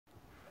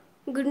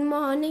Good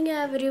morning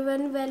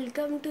everyone.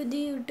 Welcome to the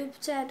YouTube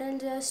channel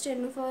Just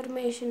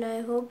Information.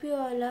 I hope you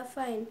all are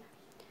fine.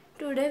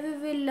 Today we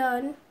will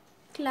learn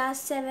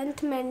class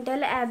 7th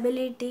mental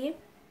ability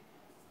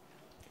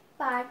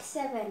part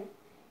 7.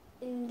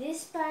 In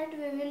this part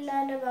we will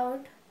learn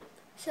about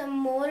some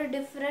more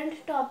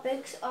different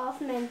topics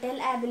of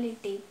mental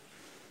ability.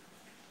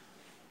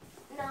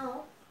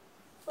 Now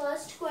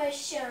first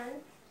question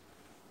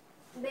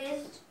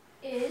based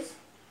is,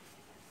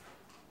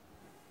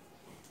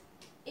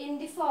 in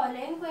the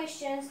following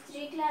questions,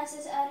 3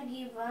 classes are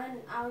given.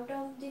 Out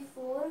of the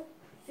 4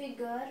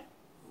 figure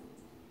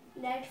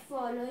that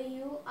follow,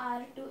 you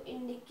are to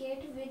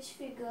indicate which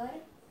figure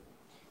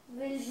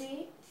will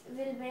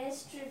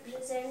best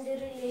represent the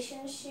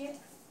relationship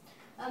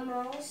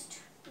amongst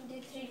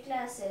the 3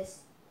 classes.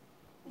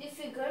 The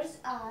figures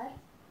are: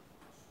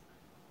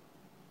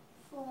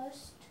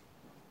 first,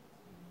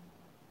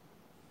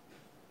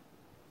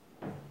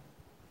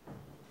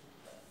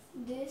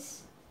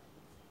 this;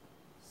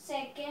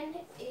 second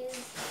is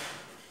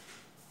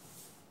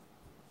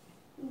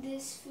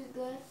this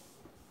figure;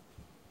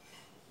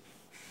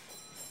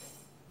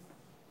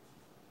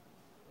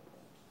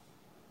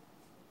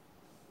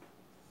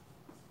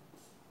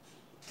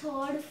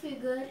 third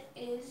figure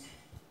is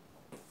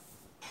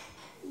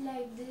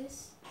like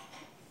this;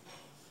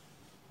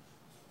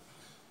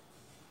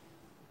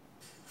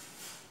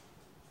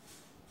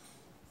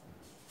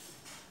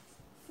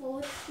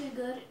 fourth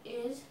figure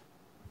is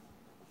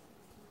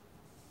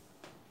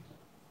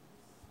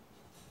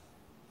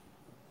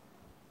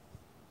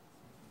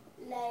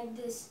like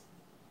this.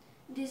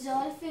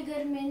 Dissolve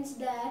figure means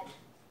that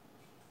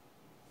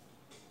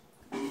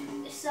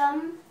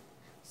some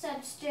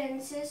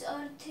substances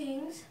or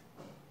things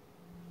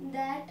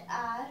that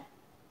are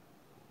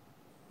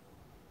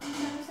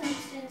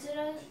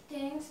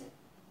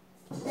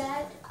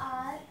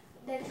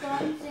that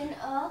comes in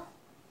a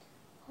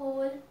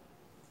whole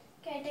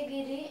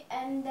category,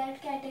 and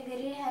that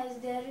category has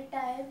their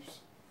types,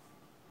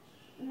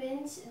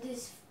 means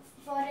this.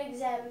 For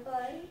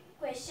example,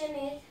 question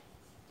is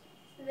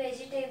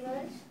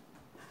vegetables,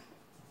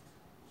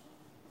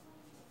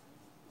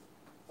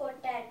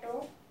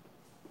 potato,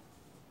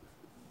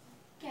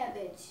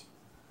 cabbage.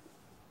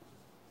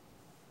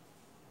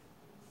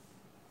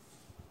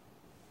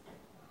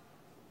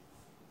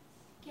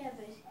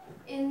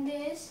 In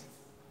this,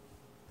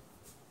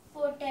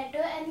 potato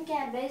and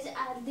cabbage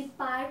are the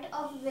part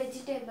of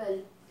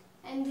vegetable,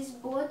 and these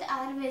both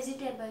are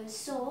vegetables.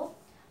 So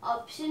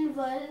option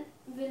 1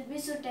 will be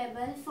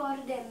suitable for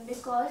them,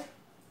 because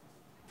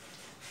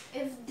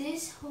if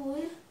this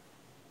whole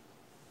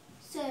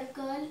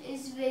circle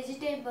is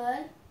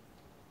vegetable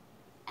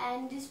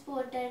and this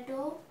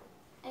potato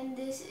and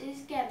this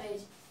is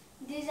cabbage,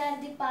 these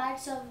are the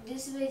parts of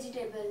these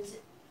vegetables,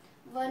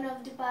 one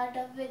of the part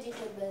of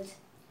vegetables.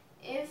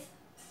 If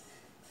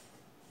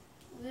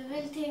we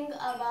will think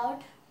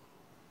about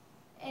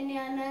any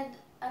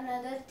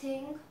another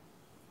thing,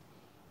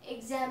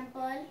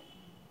 example,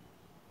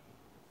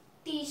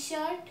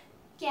 t-shirt,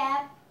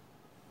 cap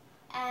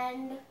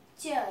and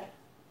chair,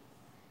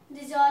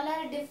 these all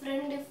are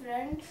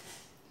different.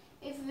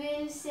 If we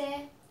will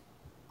say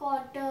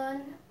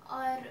cotton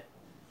or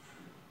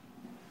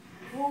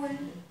wool,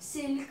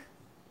 silk,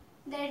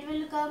 that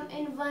will come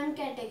in one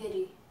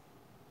category.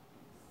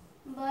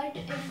 But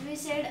if we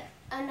said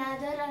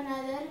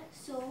another,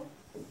 so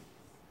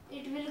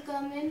it will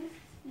come in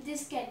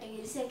this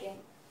category, second.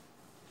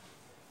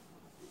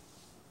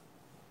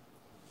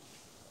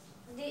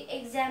 The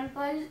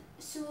example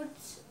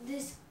suits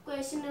this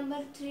question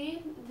number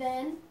 3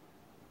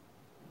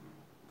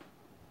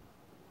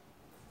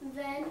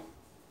 when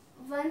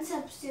one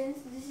substance,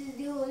 this is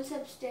the whole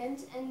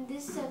substance, and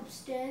this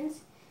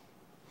substance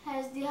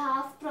has the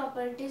half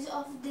properties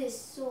of this,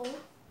 so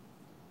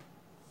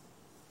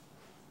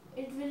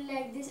it will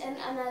like this, and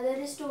another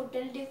is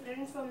totally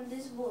different from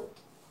this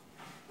both.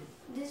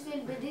 This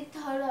will be the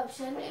third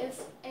option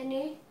if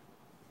any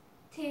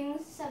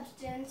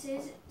substance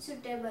is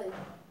suitable.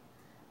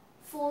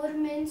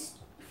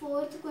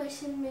 Fourth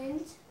question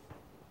means,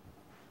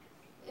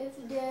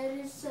 if there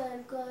is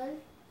circle,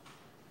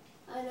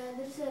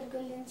 another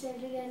circle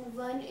inside it, and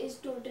one is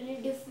totally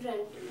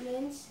different,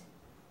 means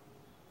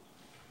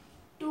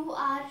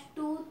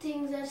two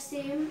things are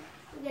same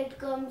that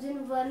comes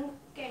in one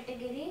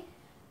category,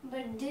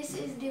 but this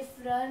is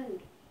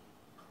different.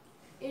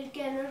 It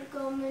cannot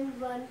come in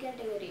one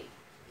category,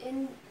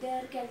 in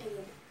their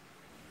category.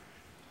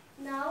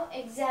 Now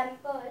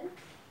example,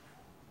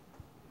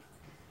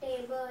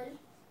 table,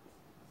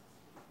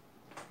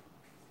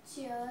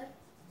 chair,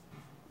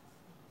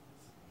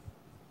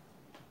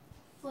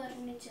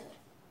 furniture.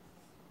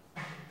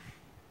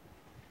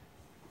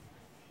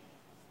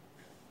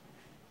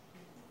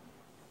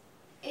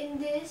 In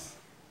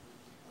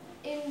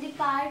the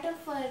part of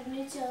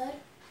furniture,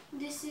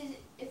 this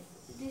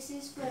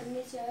is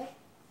furniture.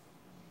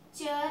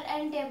 Chair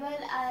and table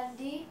are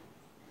the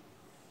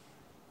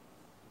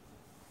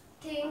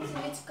things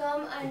which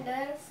come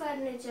under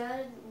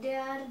furniture. They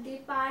are the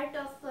part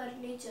of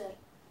furniture.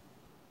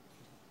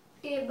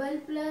 Table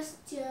plus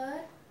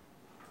chair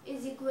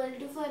is equal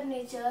to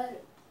furniture.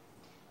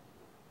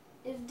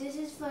 If this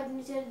is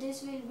furniture,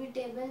 this will be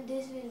table,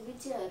 this will be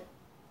chair.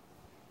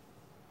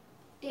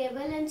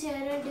 Table and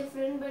chair are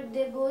different, but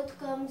they both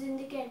comes in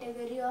the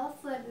category of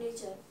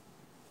furniture.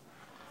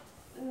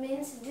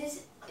 Means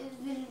this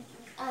will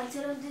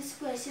answer of this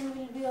question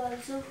will be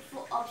also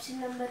for option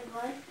number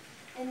 1,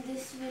 and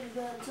this will be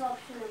also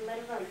option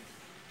number 1.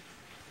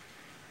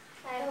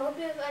 I hope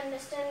you have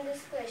understand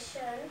this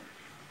question.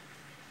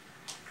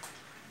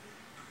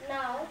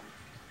 Now,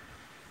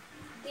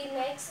 the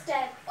next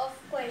type of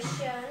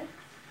question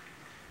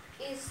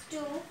is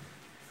to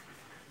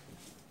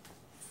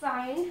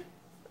find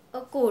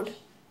a code.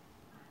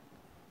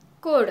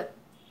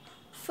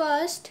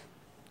 First,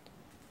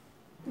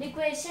 the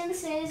question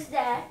says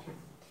that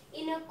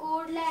in a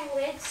code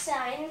language,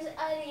 signs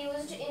are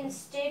used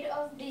instead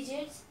of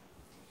digits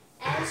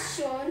as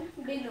shown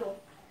below.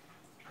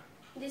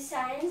 The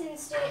signs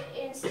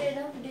instead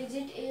of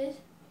digit is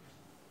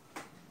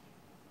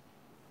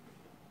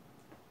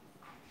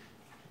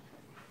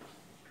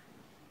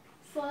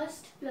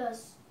first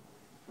plus.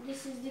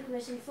 This is the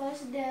question.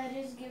 First there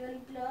is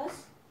given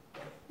plus,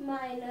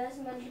 minus,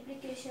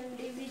 multiplication,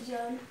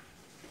 division,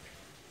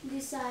 the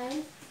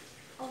sign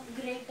of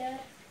greater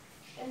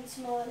and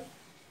small.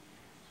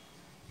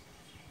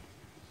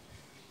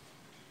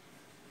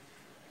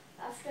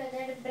 After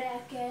that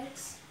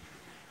brackets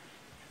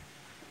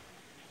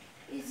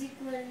is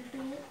equal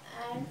to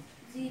and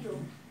 0.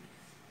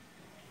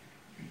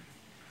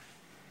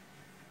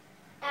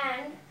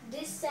 And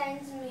this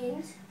signs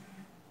means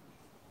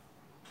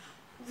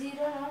 0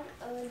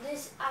 not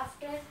this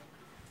after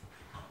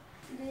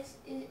this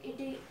is it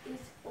is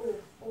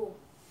O.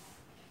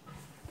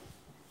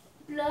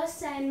 Plus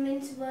sign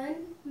means 1,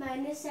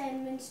 minus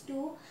sign means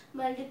 2,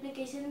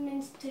 multiplication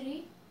means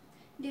 3,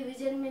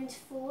 division means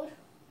 4.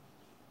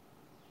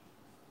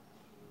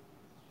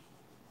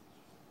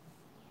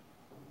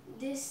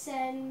 This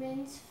sign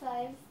means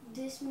 5,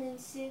 this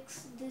means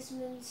 6, this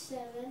means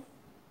 7,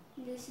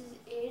 this is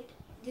 8,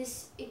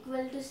 this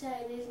equal to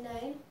sign is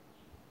 9,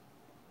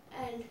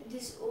 and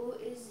this O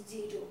is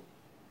 0.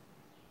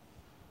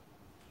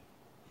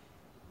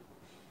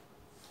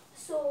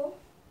 So,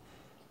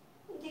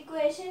 the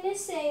question is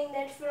saying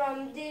that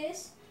from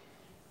this,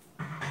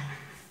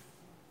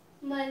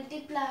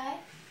 multiply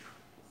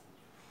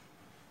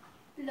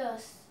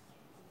plus.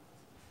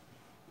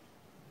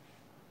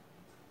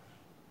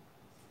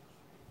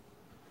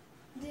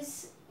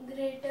 This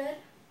greater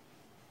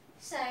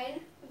sign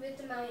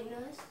with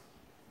minus,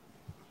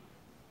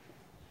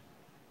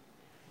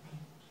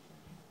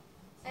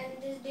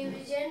 and this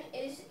division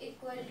is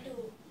equal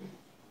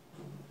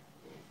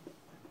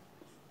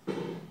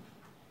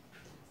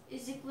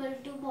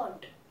to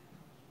what?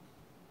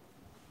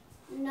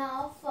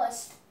 Now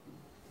first,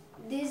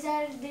 these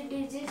are the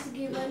digits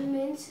given,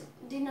 means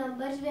the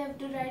numbers we have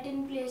to write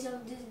in place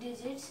of these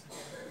digits,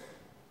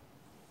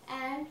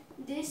 and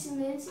this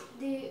means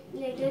the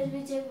letters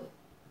which have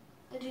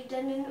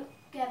written in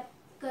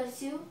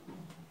cursive.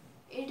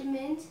 It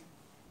means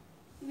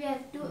we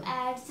have to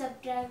add,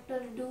 subtract or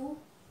do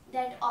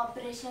that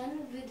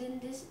operation within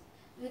this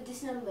with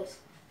these numbers.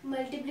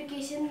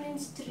 Multiplication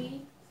means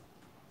 3,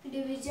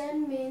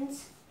 division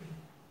means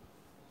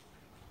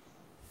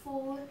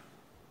 4,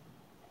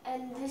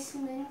 and this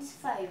means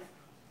 5.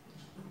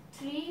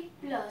 3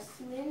 plus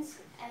means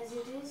as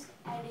it is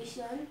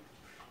addition.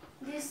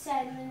 This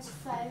sign means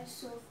 5,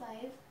 so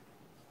 5.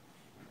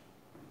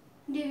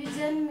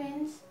 Division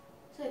means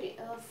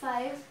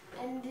 5,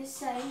 and this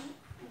sign,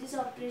 this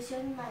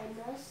operation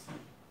minus.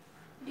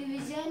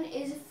 Division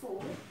is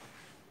 4.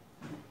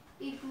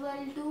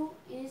 Equal to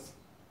is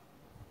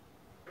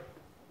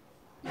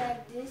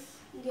like this.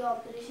 The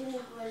operation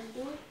equal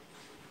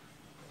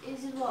to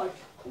is what?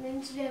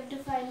 Means we have to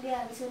find the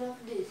answer of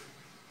this.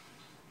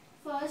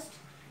 First,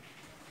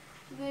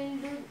 we'll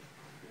do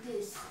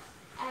this.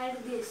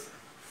 Add this.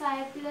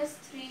 5 plus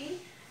 3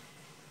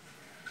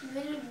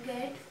 will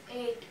get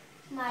 8.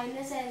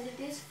 Minus as it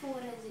is, 4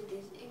 as it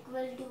is.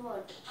 Equal to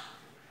what?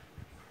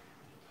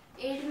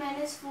 8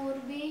 minus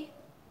 4b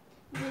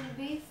will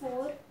be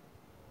 4.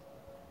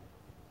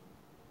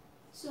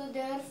 So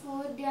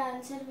therefore the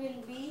answer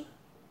will be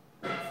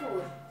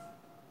 4.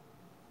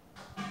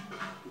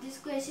 This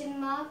question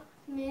mark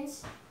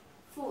means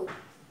 4.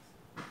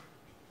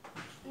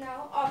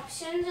 Now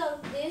options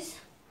of this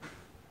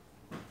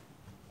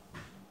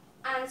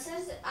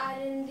answers are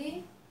in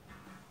the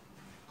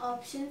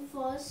option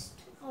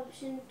first,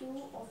 option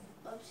 2,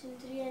 option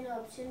 3 and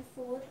option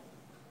 4.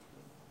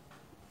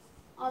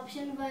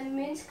 Option 1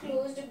 means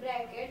closed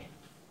bracket,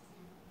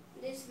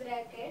 this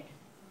bracket.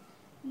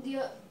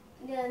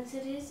 The answer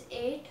is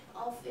 8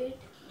 of 8,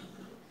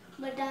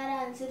 but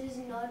our answer is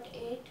not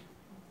 8.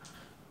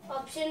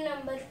 Option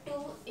number 2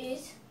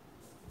 is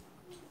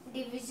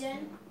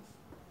division.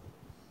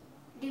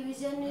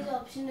 Division is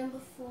option number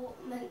 4.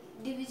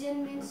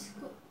 Division means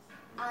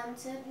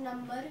answer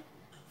number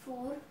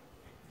 4.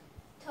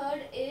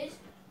 Third is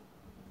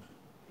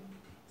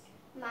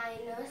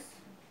minus.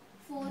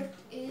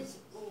 Fourth is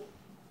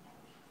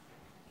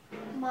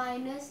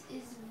minus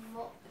is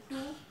 2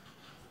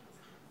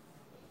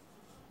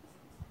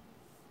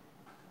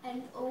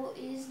 and O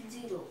is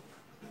 0.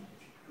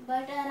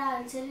 But our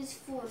answer is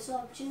 4. So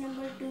option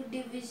number 2,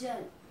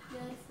 division.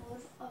 Therefore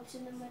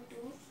option number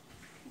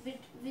 2,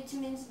 which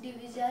means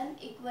division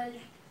equal,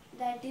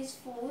 that is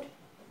 4,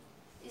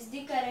 is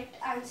the correct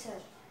answer.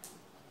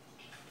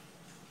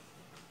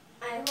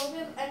 I hope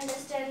you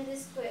understand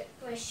this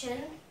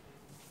question.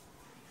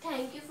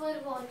 Thank you for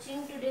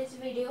watching today's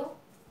video.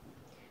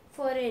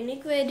 For any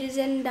queries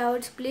and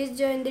doubts, please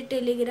join the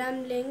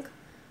Telegram link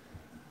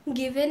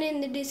given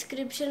in the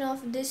description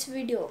of this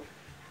video.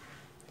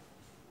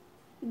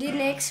 The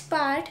next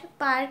part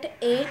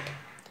 8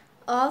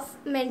 of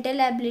mental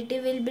ability,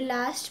 will be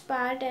last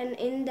part, and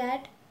in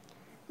that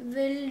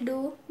we'll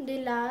do the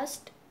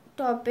last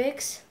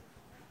topics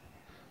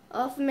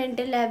of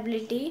mental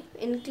ability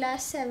in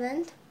class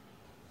 7th.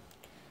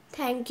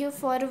 Thank you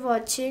for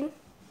watching.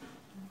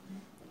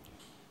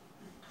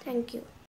 Thank you.